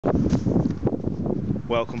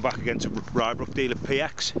Welcome back again to Rybrook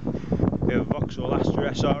DealerPX. We have a VAUX Astra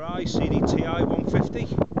SRI CDTI 150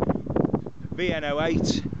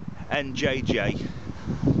 VN08NJJ,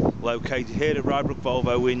 located here at Rybrook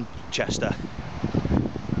Volvo in Chester.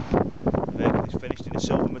 The vehicle is finished in a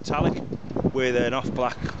silver metallic with an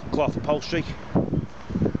off-black cloth upholstery.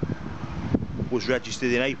 Was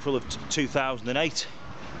registered in April of 2008.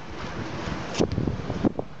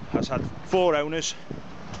 Has had 4 owners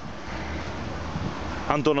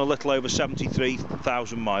and done a little over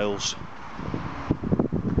 73,000 miles.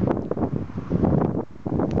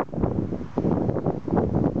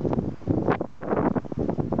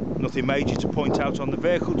 Nothing major to point out on the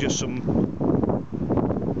vehicle, just some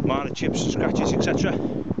minor chips and scratches, etc.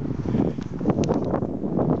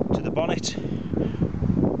 To the bonnet,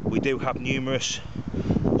 we do have numerous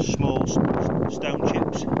small stone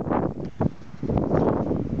chips.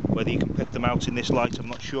 Whether you can pick them out in this light, I'm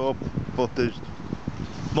not sure, but there's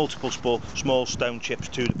multiple small stone chips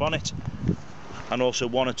to the bonnet, and also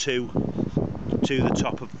 1 or 2 to the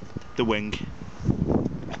top of the wing.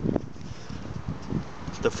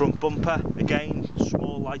 The front bumper, again,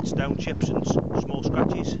 small light stone chips and small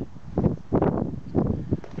scratches.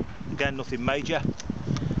 Again, nothing major.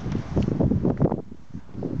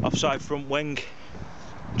 Offside front wing,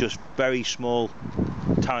 just very small,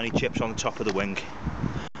 tiny chips on the top of the wing.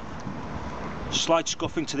 Slight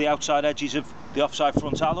scuffing to the outside edges of the offside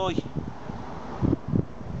front alloy.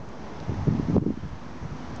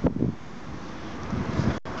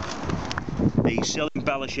 The sill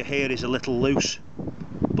embellisher here is a little loose,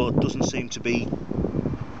 but doesn't seem to be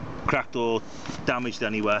cracked or damaged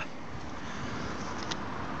anywhere.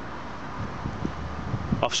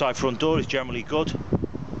 Offside front door is generally good,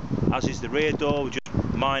 as is the rear door, with just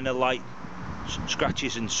minor light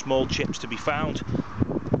scratches and small chips to be found.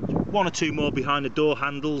 1 or 2 more behind the door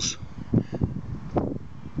handles,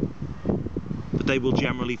 but they will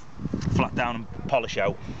generally flat down and polish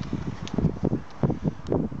out.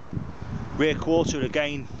 Rear quarter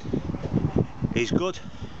again is good,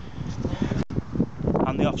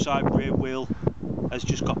 and the offside rear wheel has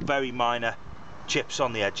just got very minor chips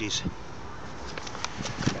on the edges.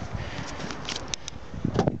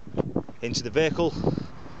 Into the vehicle,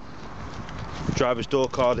 driver's door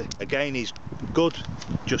card again is good,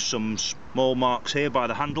 just some small marks here by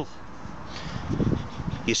the handle.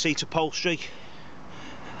 Your seat upholstery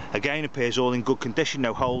again appears all in good condition,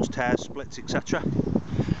 no holes, tears, splits, etc.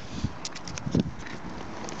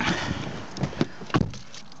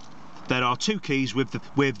 There are 2 keys with the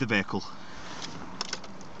vehicle.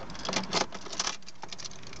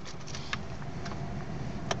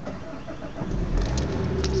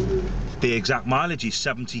 The exact mileage is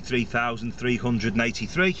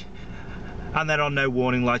 73,383, and there are no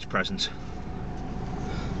warning lights present.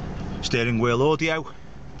 Steering wheel audio,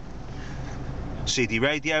 CD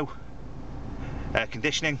radio, air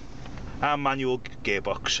conditioning and manual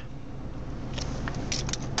gearbox.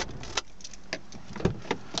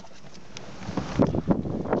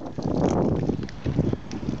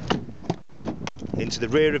 Into the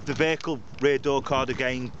rear of the vehicle, rear door card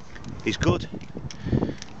again is good,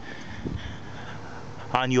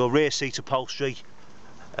 and your rear seat upholstery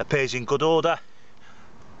appears in good order,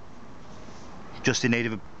 just in need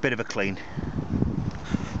of a bit of a clean.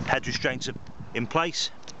 Head restraints are in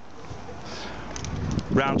place.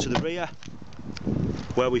 Round to the rear,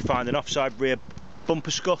 where we find an offside rear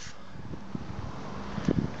bumper scuff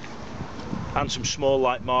and some small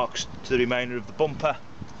light marks to the remainder of the bumper,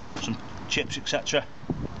 some chips, etc.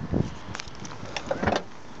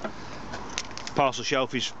 Parcel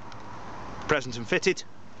shelf is present and fitted,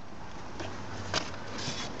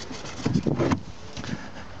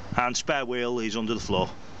 and spare wheel is under the floor.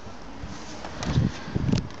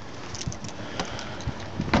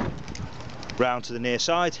 Round to the near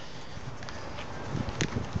side,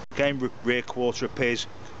 again rear quarter appears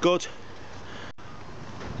good.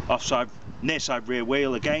 Offside near side rear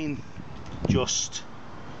wheel again, just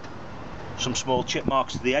some small chip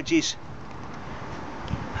marks to the edges,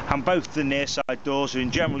 and both the near side doors are in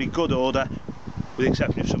generally good order, with the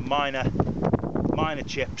exception of some minor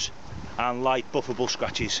chips and light buffable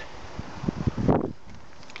scratches.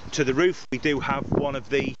 To the roof, we do have one of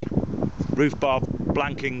the roof bar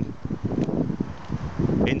blanking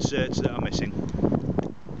inserts that are missing.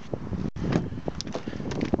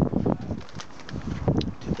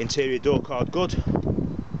 Interior door card good.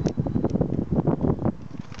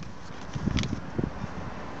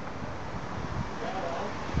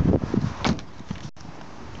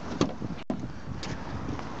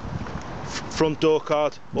 Front door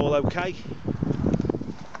card all okay.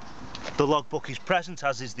 The logbook is present,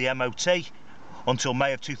 as is the MOT, until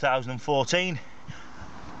May of 2014,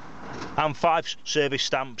 and 5 service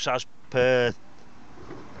stamps as per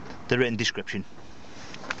the written description.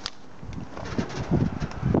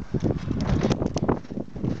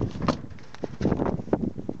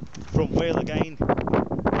 Front wheel again,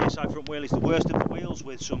 the side front wheel is the worst of the wheels,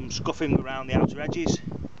 with some scuffing around the outer edges.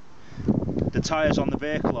 The tyres on the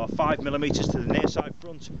vehicle are 5mm to the near side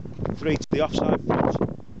front, 3 to the offside front,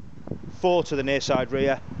 4 to the near side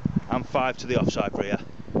rear, and 5 to the offside rear.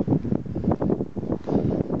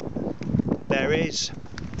 There is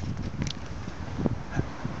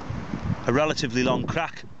a relatively long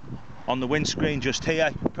crack on the windscreen just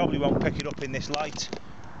here. You probably won't pick it up in this light,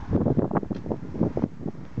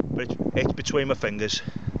 but it's between my fingers,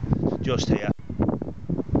 just here.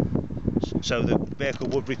 So the vehicle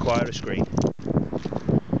would require a screen.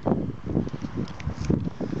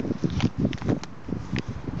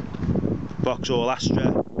 VAUX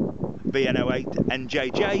Astra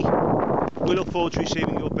VN08NJJ. We look forward to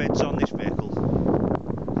receiving your bids on this vehicle.